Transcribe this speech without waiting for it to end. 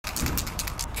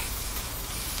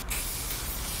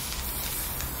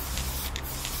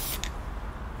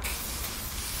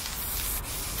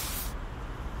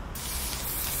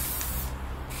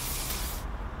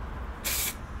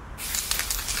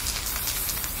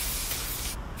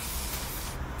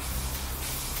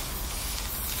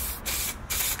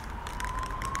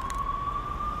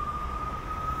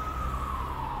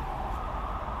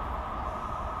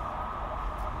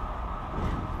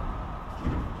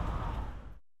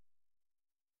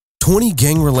20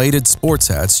 gang-related sports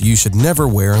hats you should never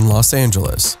wear in Los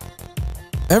Angeles.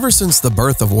 Ever since the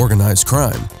birth of organized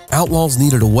crime, outlaws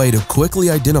needed a way to quickly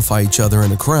identify each other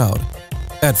in a crowd.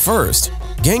 At first,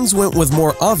 gangs went with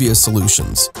more obvious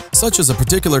solutions, such as a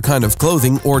particular kind of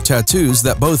clothing or tattoos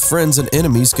that both friends and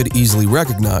enemies could easily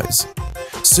recognize.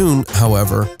 Soon,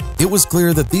 however, it was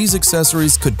clear that these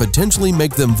accessories could potentially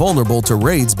make them vulnerable to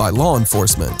raids by law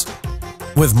enforcement.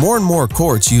 With more and more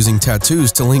courts using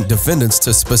tattoos to link defendants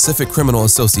to specific criminal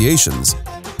associations,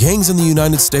 gangs in the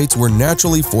United States were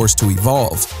naturally forced to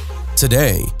evolve.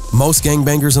 Today, most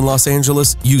gangbangers in Los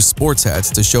Angeles use sports hats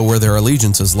to show where their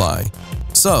allegiances lie.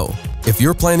 So, if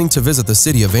you're planning to visit the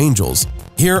City of Angels,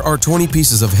 here are 20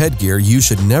 pieces of headgear you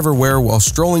should never wear while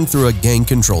strolling through a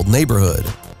gang-controlled neighborhood.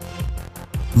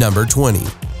 Number 20.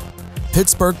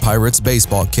 Pittsburgh Pirates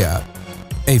Baseball Cap.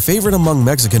 A favorite among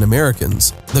Mexican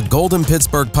Americans, the golden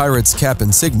Pittsburgh Pirates cap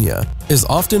insignia is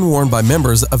often worn by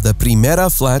members of the Primera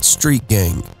Flats Street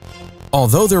Gang.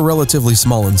 Although they're relatively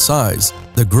small in size,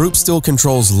 the group still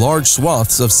controls large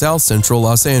swaths of south-central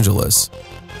Los Angeles.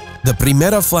 The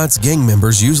Primera Flats gang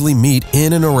members usually meet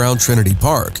in and around Trinity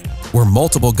Park, where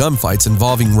multiple gunfights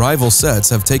involving rival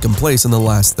sets have taken place in the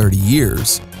last 30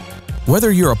 years. Whether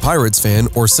you're a Pirates fan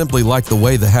or simply like the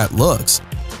way the hat looks,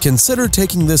 consider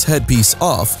taking this headpiece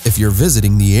off if you're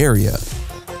visiting the area.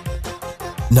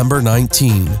 Number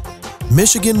 19.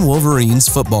 Michigan Wolverines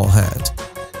Football Hat.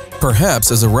 Perhaps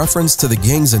as a reference to the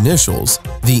gang's initials,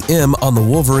 the M on the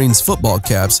Wolverines football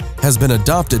caps has been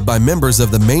adopted by members of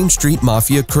the Main Street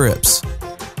Mafia Crips.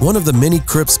 One of the many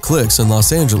Crips cliques in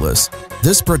Los Angeles,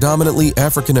 this predominantly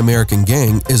African-American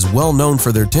gang is well known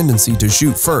for their tendency to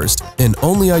shoot first and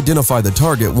only identify the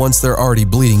target once they're already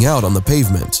bleeding out on the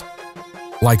pavement.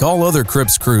 Like all other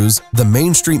Crips crews, the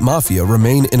Main Street Mafia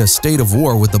remain in a state of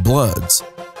war with the Bloods.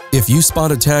 If you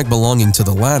spot a tag belonging to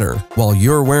the latter while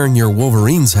you're wearing your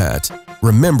Wolverines hat,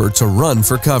 remember to run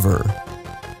for cover.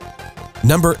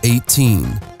 Number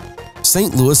 18.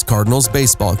 St. Louis Cardinals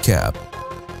Baseball Cap.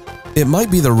 It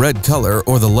might be the red color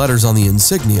or the letters on the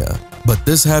insignia, but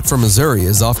this hat from Missouri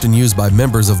is often used by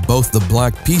members of both the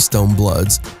Black Peastone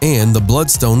Bloods and the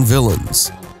Bloodstone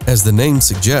Villains. As the name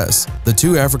suggests, the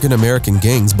two African-American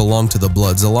gangs belong to the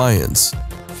Bloods Alliance.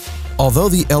 Although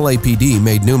the LAPD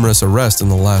made numerous arrests in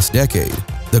the last decade,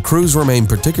 the crews remain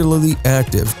particularly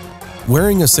active.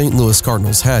 Wearing a St. Louis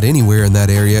Cardinals hat anywhere in that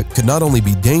area could not only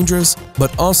be dangerous,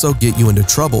 but also get you into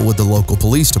trouble with the local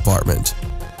police department.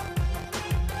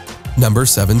 Number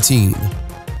 17.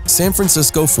 San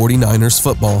Francisco 49ers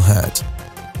Football Hat.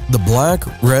 The black,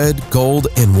 red, gold,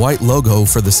 and white logo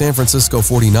for the San Francisco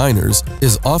 49ers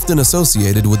is often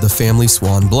associated with the family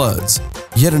Swan Bloods,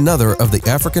 yet another of the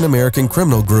African-American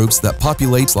criminal groups that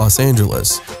populates Los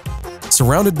Angeles.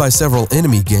 Surrounded by several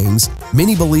enemy gangs,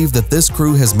 many believe that this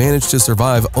crew has managed to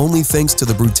survive only thanks to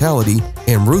the brutality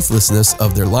and ruthlessness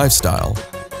of their lifestyle.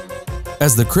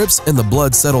 As the Crips and the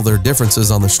Bloods settle their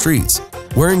differences on the streets,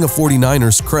 wearing a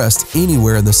 49ers crest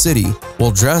anywhere in the city will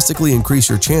drastically increase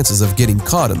your chances of getting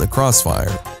caught in the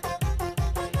crossfire.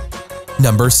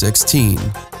 Number 16.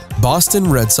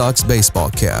 Boston Red Sox Baseball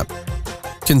Cap.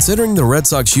 Considering the Red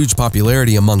Sox' huge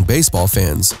popularity among baseball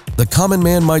fans, the common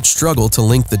man might struggle to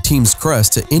link the team's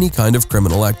crest to any kind of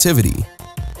criminal activity.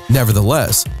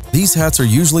 Nevertheless, these hats are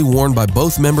usually worn by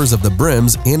both members of the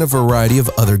Brims and a variety of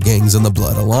other gangs in the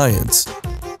Blood Alliance.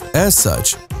 As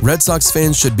such, Red Sox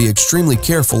fans should be extremely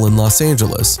careful in Los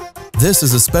Angeles. This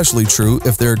is especially true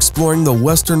if they're exploring the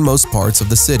westernmost parts of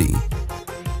the city.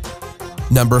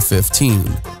 Number 15.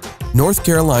 North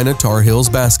Carolina Tar Heels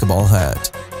Basketball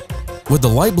Hat. With the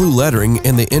light blue lettering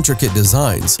and the intricate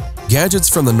designs, gadgets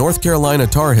from the North Carolina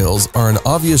Tar Heels are an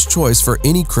obvious choice for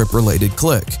any Crip-related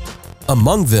clique.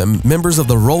 Among them, members of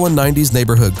the Rollin' 90s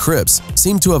neighborhood Crips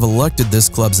seem to have elected this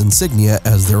club's insignia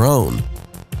as their own.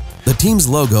 The team's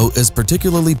logo is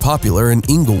particularly popular in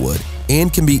Inglewood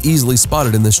and can be easily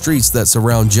spotted in the streets that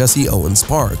surround Jesse Owens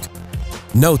Park.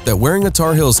 Note that wearing a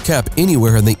Tar Heels cap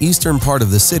anywhere in the eastern part of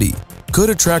the city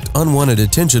could attract unwanted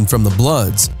attention from the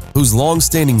Bloods, whose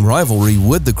long-standing rivalry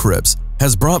with the Crips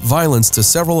has brought violence to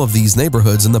several of these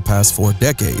neighborhoods in the past 4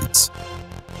 decades.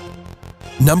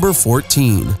 Number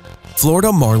 14. Florida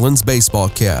Marlins Baseball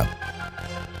Cap.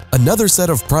 Another set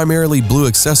of primarily blue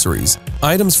accessories,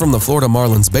 items from the Florida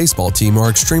Marlins baseball team are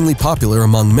extremely popular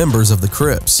among members of the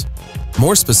Crips.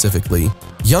 More specifically,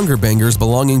 younger bangers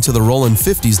belonging to the Rollin'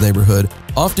 50s neighborhood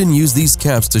often use these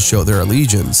caps to show their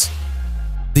allegiance.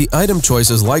 The item choice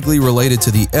is likely related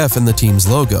to the F in the team's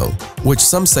logo, which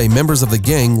some say members of the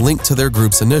gang link to their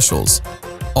group's initials.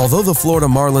 Although the Florida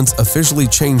Marlins officially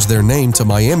changed their name to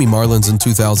Miami Marlins in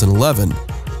 2011.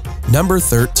 Number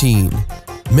 13.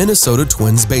 Minnesota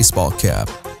Twins baseball cap.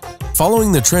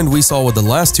 Following the trend we saw with the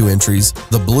last two entries,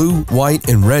 the blue, white,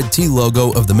 and red T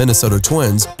logo of the Minnesota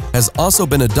Twins has also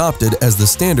been adopted as the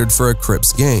standard for a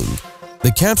Crips gang.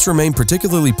 The caps remain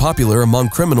particularly popular among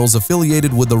criminals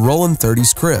affiliated with the Rollin'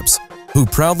 30s Crips, who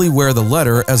proudly wear the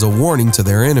letter as a warning to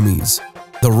their enemies.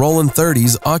 The Rollin'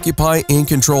 30s occupy and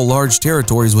control large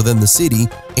territories within the city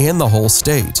and the whole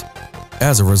state.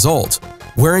 As a result,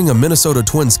 wearing a Minnesota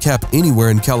Twins cap anywhere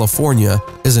in California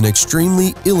is an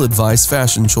extremely ill-advised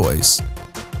fashion choice.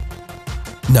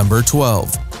 Number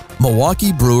 12.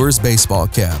 Milwaukee Brewers baseball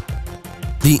cap.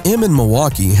 The M in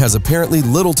Milwaukee has apparently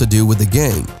little to do with the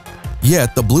gang,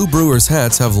 yet the blue Brewers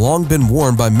hats have long been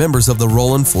worn by members of the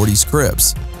Rollin' 40s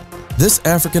Crips. This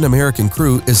African-American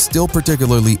crew is still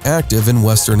particularly active in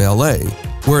Western LA,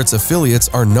 where its affiliates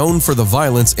are known for the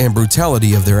violence and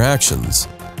brutality of their actions.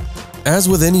 As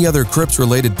with any other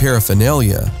Crips-related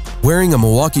paraphernalia, wearing a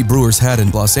Milwaukee Brewers hat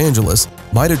in Los Angeles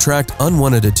might attract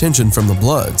unwanted attention from the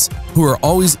Bloods, who are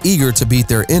always eager to beat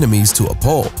their enemies to a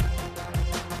pulp.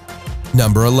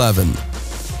 Number 11.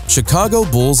 Chicago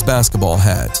Bulls basketball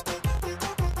hat.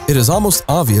 It is almost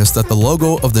obvious that the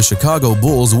logo of the Chicago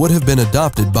Bulls would have been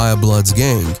adopted by a Bloods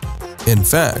gang. In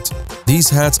fact, these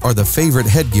hats are the favorite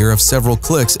headgear of several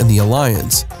cliques in the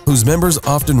Alliance, whose members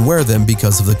often wear them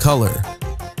because of the color.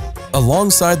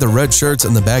 Alongside the red shirts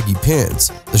and the baggy pants,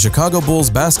 the Chicago Bulls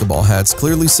basketball hats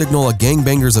clearly signal a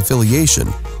gangbanger's affiliation.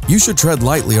 You should tread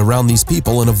lightly around these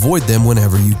people and avoid them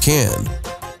whenever you can.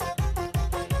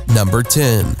 Number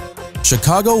 10.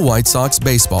 Chicago White Sox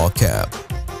baseball cap.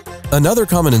 Another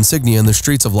common insignia in the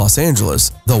streets of Los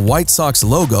Angeles, the White Sox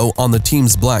logo on the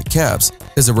team's black caps,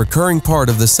 is a recurring part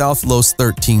of the South Los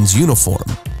 13's uniform.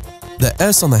 The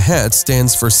S on the hat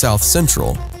stands for South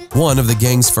Central, one of the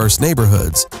gang's first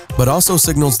neighborhoods, but also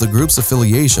signals the group's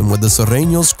affiliation with the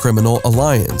Sureños Criminal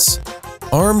Alliance.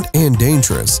 Armed and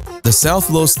dangerous, the South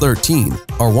Los 13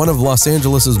 are one of Los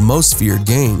Angeles' most feared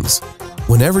gangs.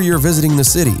 Whenever you're visiting the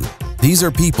city, these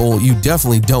are people you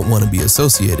definitely don't want to be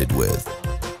associated with.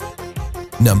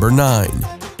 Number 9.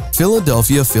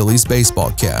 Philadelphia Phillies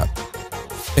baseball cap.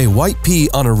 A white P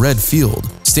on a red field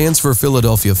stands for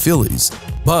Philadelphia Phillies,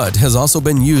 but has also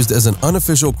been used as an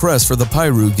unofficial crest for the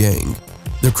Piru gang.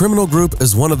 The criminal group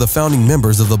is one of the founding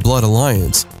members of the Blood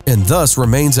Alliance, and thus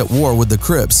remains at war with the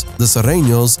Crips, the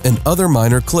Sureños, and other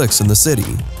minor cliques in the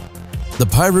city. The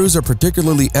Pirus are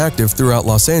particularly active throughout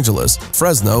Los Angeles,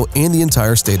 Fresno, and the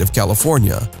entire state of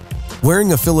California.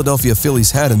 Wearing a Philadelphia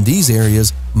Phillies hat in these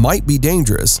areas might be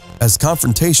dangerous, as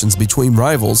confrontations between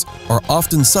rivals are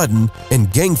often sudden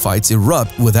and gang fights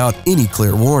erupt without any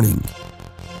clear warning.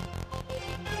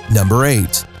 Number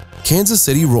 8. Kansas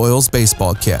City Royals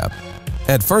baseball cap.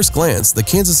 At first glance, the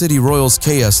Kansas City Royals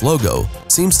KS logo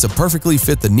seems to perfectly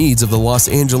fit the needs of the Los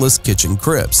Angeles Kitchen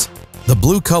Crips. The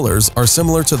blue colors are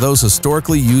similar to those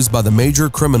historically used by the major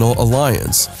criminal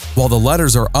alliance, while the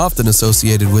letters are often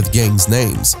associated with gangs'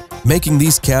 names, making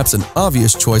these caps an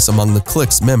obvious choice among the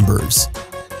clique's members.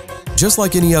 Just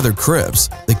like any other Crips,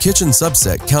 the Kitchen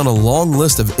subset count a long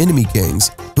list of enemy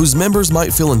gangs whose members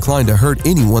might feel inclined to hurt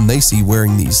anyone they see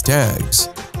wearing these tags.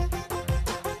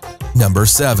 Number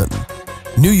 7.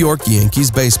 New York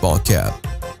Yankees baseball cap.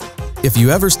 If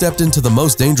you ever stepped into the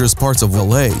most dangerous parts of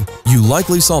LA, you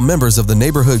likely saw members of the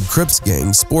neighborhood Crips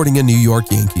gang sporting a New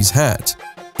York Yankees hat.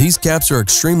 These caps are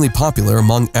extremely popular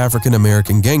among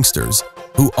African-American gangsters,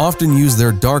 who often use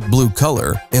their dark blue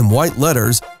color and white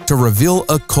letters to reveal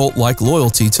a cult-like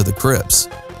loyalty to the Crips.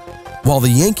 While the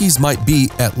Yankees might be,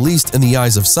 at least in the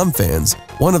eyes of some fans,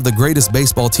 one of the greatest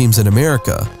baseball teams in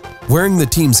America, wearing the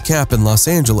team's cap in Los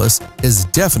Angeles is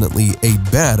definitely a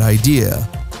bad idea.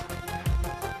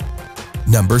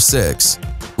 Number 6.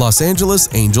 Los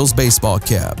Angeles Angels baseball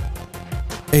cap.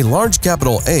 A large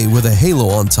capital A with a halo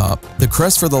on top, the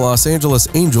crest for the Los Angeles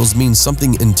Angels means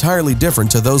something entirely different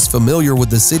to those familiar with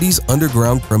the city's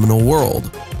underground criminal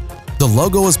world. The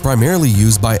logo is primarily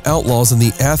used by outlaws in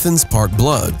the Athens Park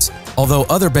Bloods, although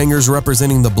other bangers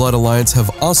representing the Blood Alliance have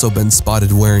also been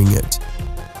spotted wearing it.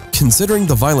 Considering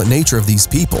the violent nature of these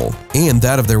people, and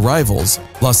that of their rivals,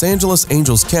 Los Angeles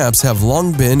Angels caps have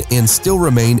long been and still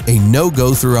remain a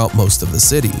no-go throughout most of the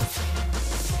city.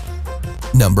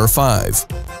 Number 5.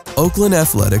 Oakland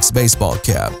Athletics baseball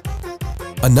cap.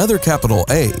 Another capital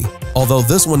A, although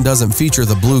this one doesn't feature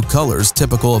the blue colors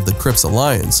typical of the Crips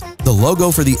Alliance, the logo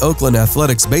for the Oakland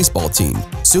Athletics baseball team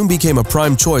soon became a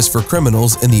prime choice for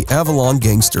criminals in the Avalon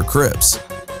Gangster Crips.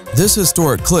 This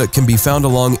historic clique can be found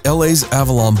along LA's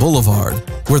Avalon Boulevard,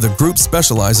 where the group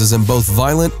specializes in both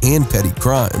violent and petty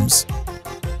crimes.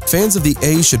 Fans of the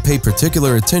A should pay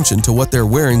particular attention to what they're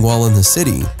wearing while in the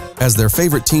city, as their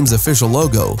favorite team's official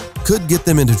logo could get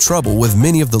them into trouble with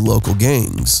many of the local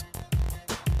gangs.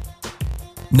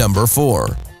 Number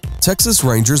 4. Texas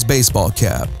Rangers baseball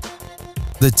cap.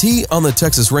 The T on the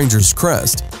Texas Rangers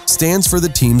crest stands for the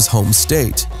team's home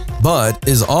state, but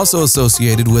is also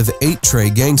associated with 8 Trey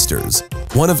Gangsters,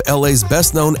 one of LA's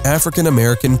best-known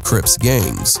African-American Crips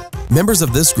gangs. Members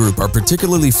of this group are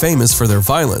particularly famous for their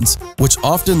violence, which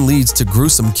often leads to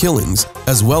gruesome killings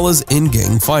as well as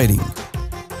in-gang fighting.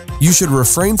 You should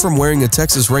refrain from wearing a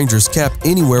Texas Rangers cap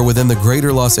anywhere within the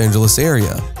greater Los Angeles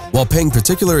area, while paying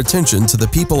particular attention to the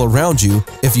people around you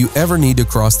if you ever need to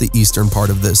cross the eastern part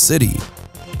of this city.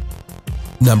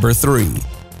 Number 3.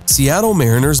 Seattle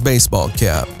Mariners baseball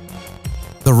cap.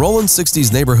 The Rollin'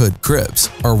 60s neighborhood Crips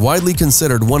are widely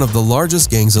considered one of the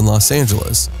largest gangs in Los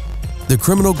Angeles. The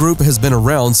criminal group has been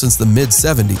around since the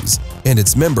mid-70s, and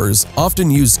its members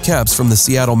often used caps from the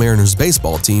Seattle Mariners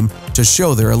baseball team to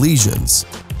show their allegiance.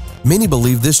 Many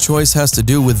believe this choice has to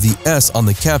do with the S on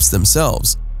the caps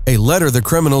themselves, a letter the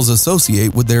criminals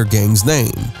associate with their gang's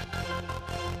name.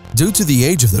 Due to the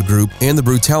age of the group and the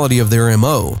brutality of their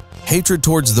MO, hatred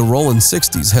towards the Rollin'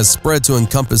 60s has spread to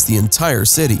encompass the entire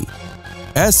city.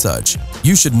 As such,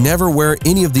 you should never wear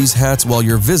any of these hats while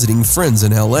you're visiting friends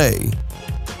in LA.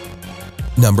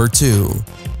 Number 2.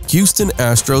 Houston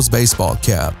Astros baseball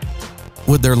cap.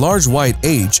 With their large white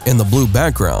H and the blue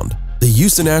background, the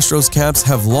Houston Astros caps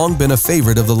have long been a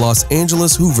favorite of the Los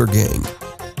Angeles Hoover gang.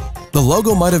 The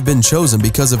logo might have been chosen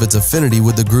because of its affinity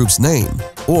with the group's name,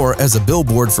 or as a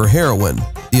billboard for heroin,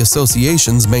 the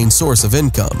association's main source of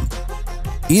income.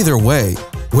 Either way,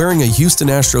 wearing a Houston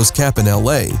Astros cap in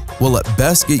LA will at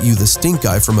best get you the stink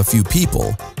eye from a few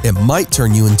people. It might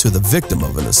turn you into the victim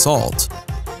of an assault.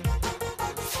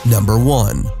 Number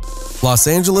 1. Los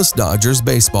Angeles Dodgers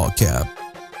baseball cap.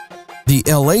 The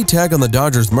LA tag on the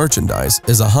Dodgers merchandise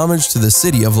is a homage to the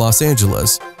city of Los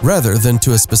Angeles rather than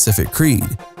to a specific creed,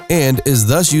 and is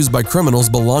thus used by criminals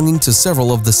belonging to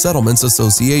several of the settlement's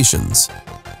associations.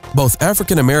 Both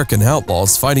African-American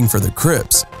outlaws fighting for the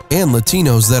Crips and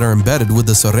Latinos that are embedded with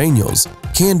the Sureños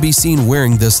can be seen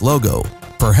wearing this logo,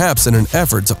 perhaps in an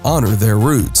effort to honor their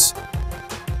roots.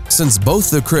 Since both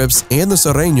the Crips and the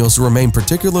Sureños remain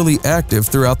particularly active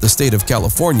throughout the state of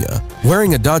California,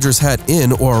 wearing a Dodgers hat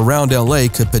in or around LA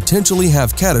could potentially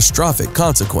have catastrophic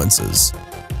consequences.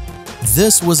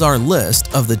 This was our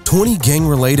list of the 20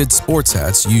 gang-related sports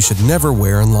hats you should never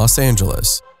wear in Los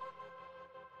Angeles.